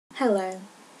Hello.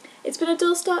 It's been a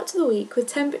dull start to the week with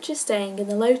temperatures staying in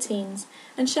the low teens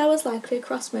and showers likely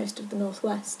across most of the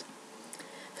northwest.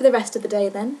 For the rest of the day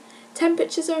then,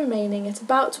 temperatures are remaining at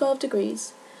about 12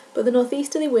 degrees, but the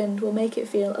northeasterly wind will make it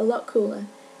feel a lot cooler,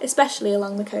 especially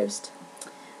along the coast.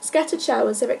 Scattered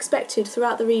showers are expected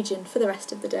throughout the region for the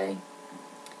rest of the day.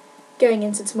 Going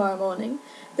into tomorrow morning,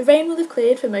 the rain will have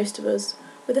cleared for most of us,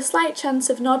 with a slight chance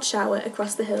of an odd shower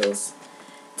across the hills.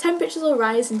 Temperatures will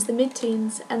rise into the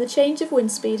mid-teens and the change of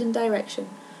wind speed and direction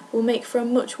will make for a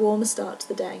much warmer start to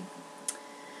the day.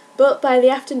 But by the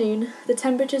afternoon, the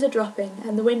temperatures are dropping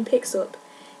and the wind picks up,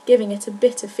 giving it a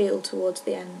bitter feel towards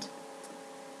the end.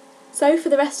 So for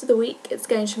the rest of the week, it's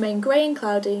going to remain grey and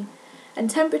cloudy, and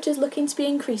temperatures looking to be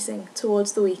increasing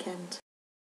towards the weekend.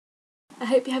 I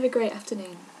hope you have a great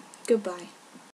afternoon. Goodbye.